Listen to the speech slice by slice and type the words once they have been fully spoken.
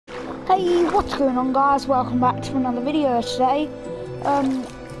Hey, what's going on, guys? Welcome back to another video today.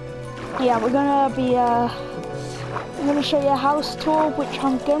 Yeah, we're gonna be I'm gonna show you a house tour which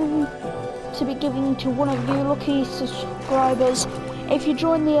I'm going to be giving to one of you lucky subscribers. If you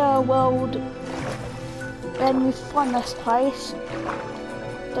join the world, then you find this place.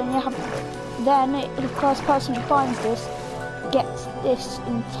 Then the first person who finds this gets this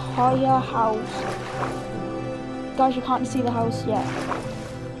entire house. Guys, you can't see the house yet.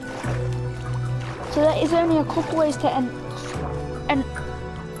 So there is only a couple ways to enter.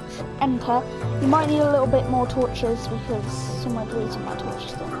 You might need a little bit more torches because some odd reason my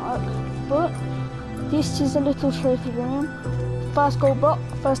torches don't work. But this is a little trophy room. First gold block,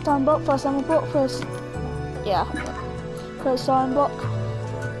 first time block, first emerald block, first iron block.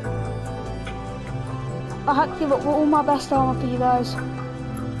 I had to give up all my best armor for you guys.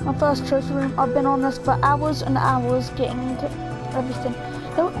 My first trophy room. I've been on this for hours and hours getting everything.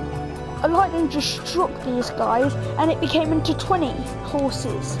 A lightning just struck these guys and it became into 20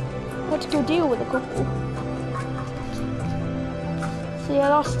 horses. I had to go deal with a couple. So yeah,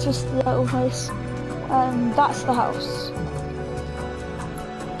 that's just the little place. That's the house.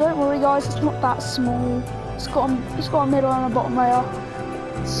 Don't worry guys, it's not that small. It's got a middle and a bottom layer.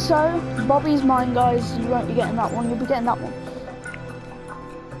 So, Bobby's mine guys, you won't be getting that one, you'll be getting that one.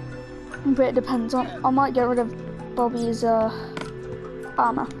 But it depends on, I might get rid of Bobby's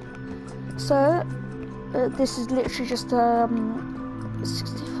armor. So, this is literally just 64,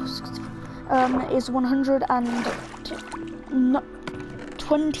 is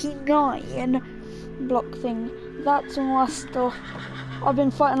 129 block thing. That's all my stuff. I've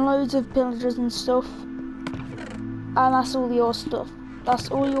been fighting loads of pillagers and stuff, and that's all your stuff. That's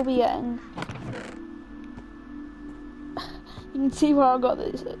all you'll be getting. You can see where I got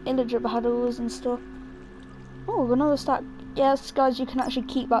these illager battles and stuff. Oh, another stack. Yes, guys, you can actually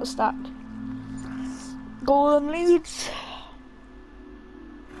keep that stack. Golden leads.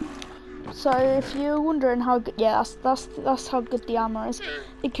 So if you're wondering how good, yeah, that's how good the armor is.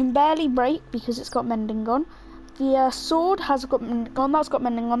 It can barely break because it's got mending on. The sword has got mending on. That's got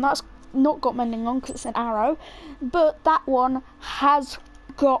mending on. That's not got mending on because it's an arrow. But that one has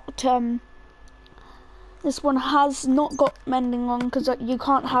got this one has not got mending on because you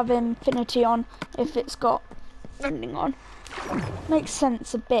can't have infinity on if it's got mending on. Makes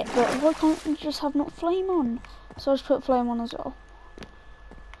sense a bit, but why can't you just have not flame on? So I just put flame on as well.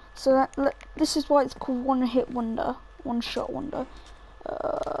 So this is why it's called one hit wonder, one shot wonder.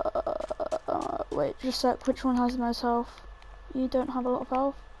 Wait, just a sec, which one has the most health? You don't have a lot of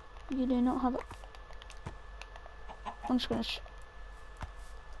health. You do not have it. I'm just gonna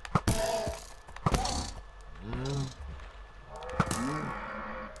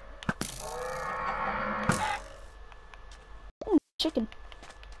chicken.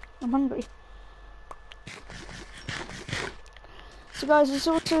 I'm hungry. So guys, this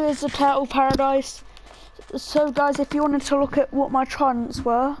also is the turtle paradise. So guys, if you wanted to look at what my tridents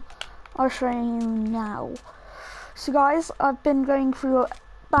were, I'll show you now. So guys, I've been going through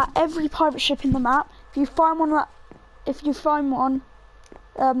about every pirate ship in the map. If you find one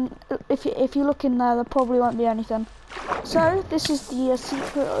if you look in there probably won't be anything. So this is the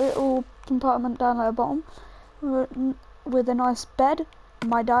secret little compartment down at the bottom with a nice bed,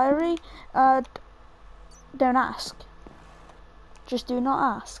 my diary. Don't ask. Just do not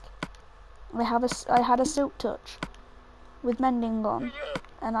ask. I had a silk touch with mending on,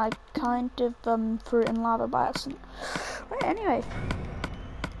 and I kind of threw it in lava by accident. Right, anyway.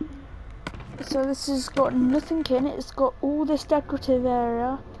 So this has got nothing in it. It's got all this decorative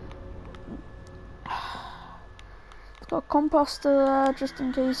area. It's got a composter there just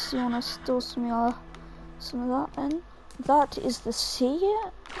in case you want to store some of that in. That is the sea.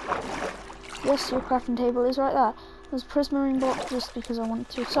 Yes, your crafting table is right there. There's a prismarine block just because I wanted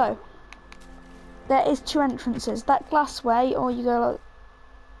to. So there is two entrances. That glass way, or you go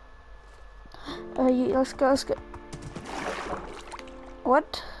like let's go.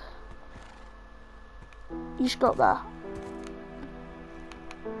 What? You should go up there.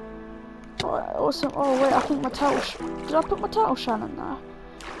 Alright, awesome. Oh wait, I think my turtle did I put my turtle shell in there?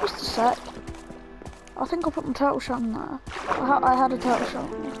 Just a sec. I think I put my turtle shell in there. I had a turtle shell.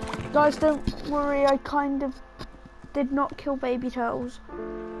 Guys, don't worry, I kind of did not kill baby turtles.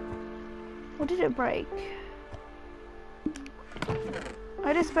 Or did it break?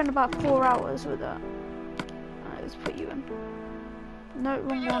 I did spend about 4 hours with it. Alright, let's put you in. No,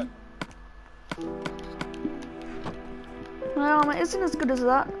 wrong one. My armor isn't as good as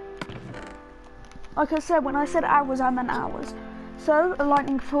that. Like I said, when I said hours, I meant hours. So, a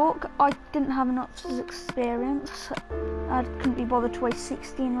lightning fork, I didn't have enough experience. I couldn't be bothered to waste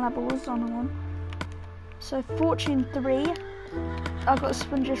 16 levels on one. So, fortune 3, I got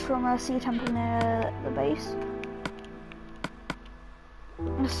sponges from a sea temple near the base.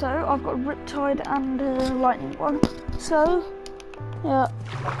 So, I've got Riptide and a lightning one. So, yeah.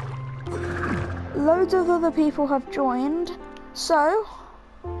 Loads of other people have joined. So,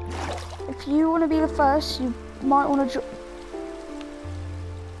 if you want to be the first, you might want to join.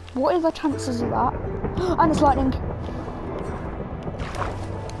 What are the chances of that? And it's lightning.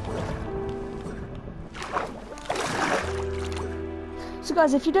 So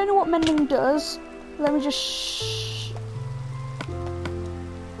guys, if you don't know what mending does, let me just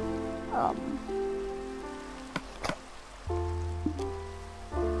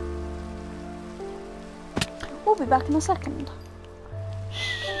we'll be back in a second.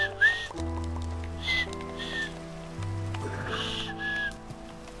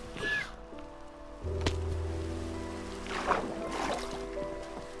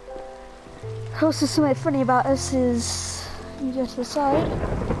 Also, something funny about this is you go to the side.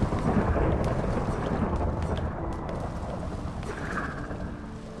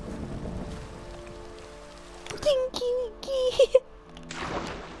 Tinky winky.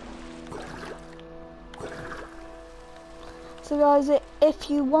 So guys, if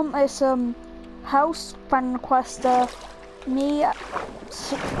you want this house, friend request me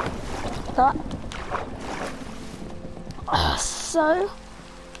that. So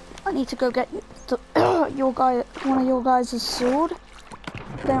I need to go get one of your guys' sword.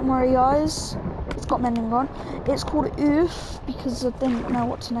 Don't worry guys, it's got mending on. It's called Oof because I didn't know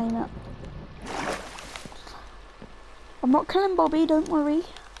what to name it. I'm not killing Bobby, don't worry.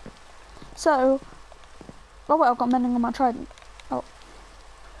 So, oh wait, I've got mending on my trident. Oh.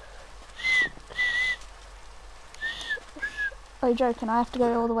 Are you joking? I have to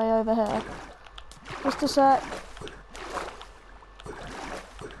go all the way over here. Just a sec.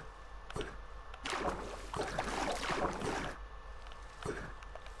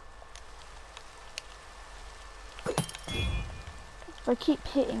 If I keep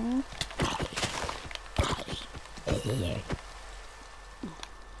hitting.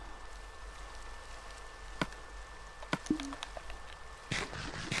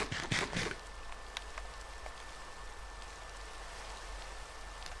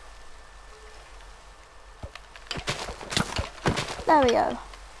 There we go.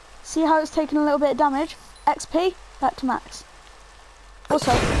 See how it's taken a little bit of damage? XP, back to max.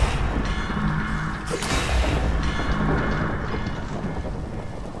 Also,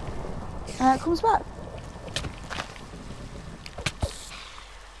 and it comes back.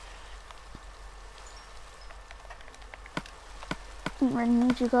 Didn't really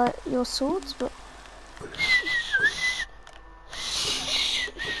need you got your swords, but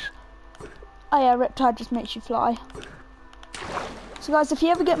oh yeah, Riptide just makes you fly. So guys, if you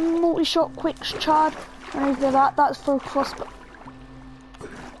ever get multi-shot, quick charge, or anything like that, that's for a crossbow.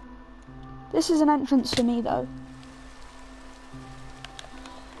 This is an entrance for me though.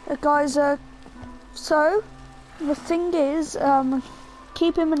 Guys, so the thing is,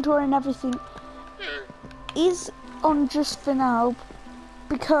 keep inventory and everything is on just for now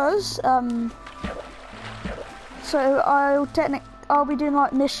because so I'll be doing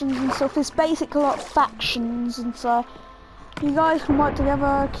like missions and stuff. It's basically a lot of factions and so you guys can work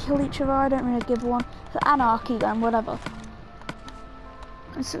together, kill each other. I don't really give one. It's anarchy then, whatever.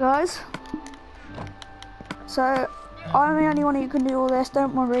 So guys, so I'm the only one who can do all this,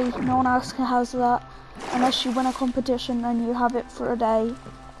 don't worry, no one else has that. Unless you win a competition and you have it for a day.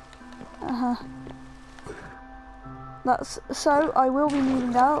 So I will be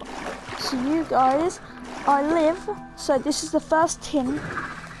moving out. So you guys, I live, so this is the first hint.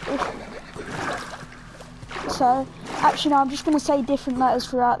 So, actually no, I'm just going to say different letters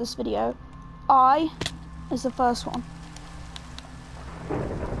throughout this video. I is the first one.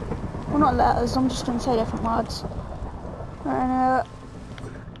 Well, not letters, I'm just going to say different words. And,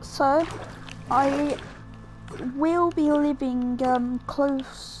 so, I will be living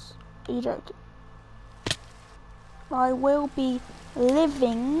close. Are you joking? I will be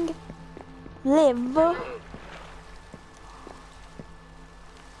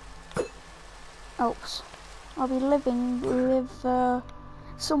I'll be live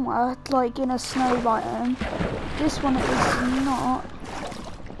somewhere like in a snow biome. This one is not.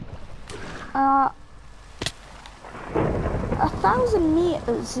 1,000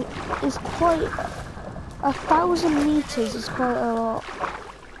 meters is quite. 1,000 meters is quite a lot.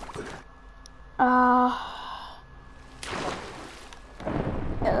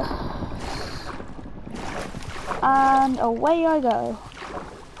 And away I go.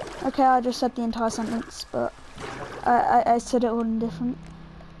 Okay, I just said the entire sentence, but I said it all in different.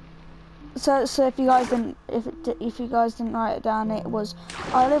 So if you guys didn't write it down, it was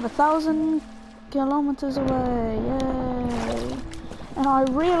I live 1,000 kilometers away, yay! And I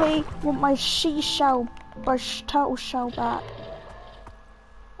really want my turtle shell back.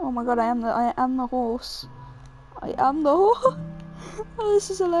 Oh my god, I am the horse. I am the horse. Oh, this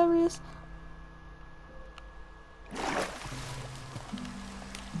is hilarious.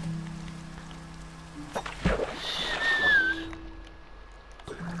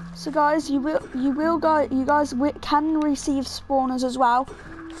 So guys, you guys can receive spawners as well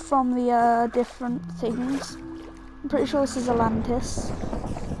from the different things. I'm pretty sure this is Atlantis.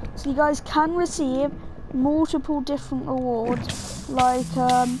 So you guys can receive multiple different rewards, like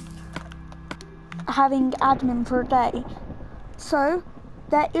having admin for a day. So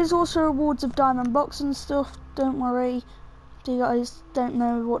there is also rewards of diamond blocks and stuff. Don't worry if you guys don't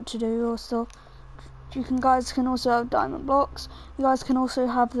know what to do or stuff. You guys can also have diamond blocks. You guys can also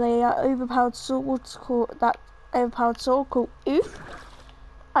have the overpowered sword called Oof.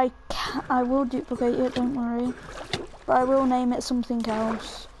 I will duplicate it, don't worry, but I will name it something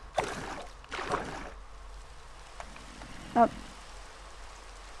else.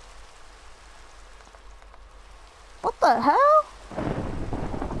 What the hell?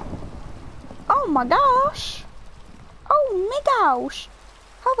 Oh my gosh! Oh my gosh!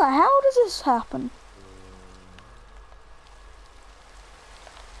 How the hell does this happen?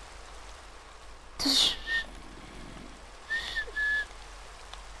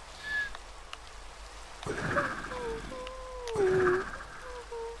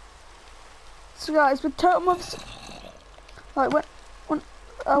 So guys, with total mobs, like when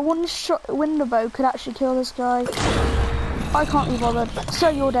one shot window bow could actually kill this guy. I can't be bothered. So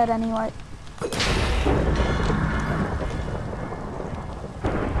you're dead anyway.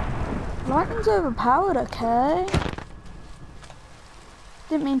 Lightning's overpowered, okay.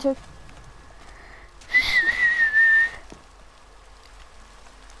 Didn't mean to.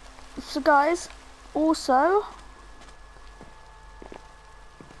 So guys, also,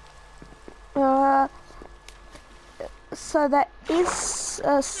 so there is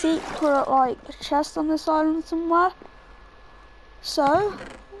a secret like chest on this island somewhere. So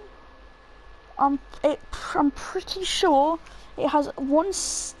I'm pretty sure it has 8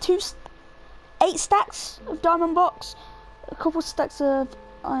 stacks of diamond blocks, a couple stacks of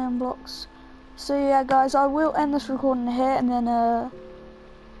iron blocks. So yeah, guys, I will end this recording here and then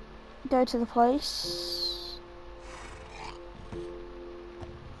go to the place.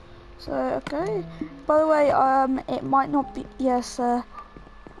 So okay. By the way, it might not be. Yes.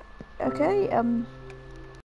 Okay.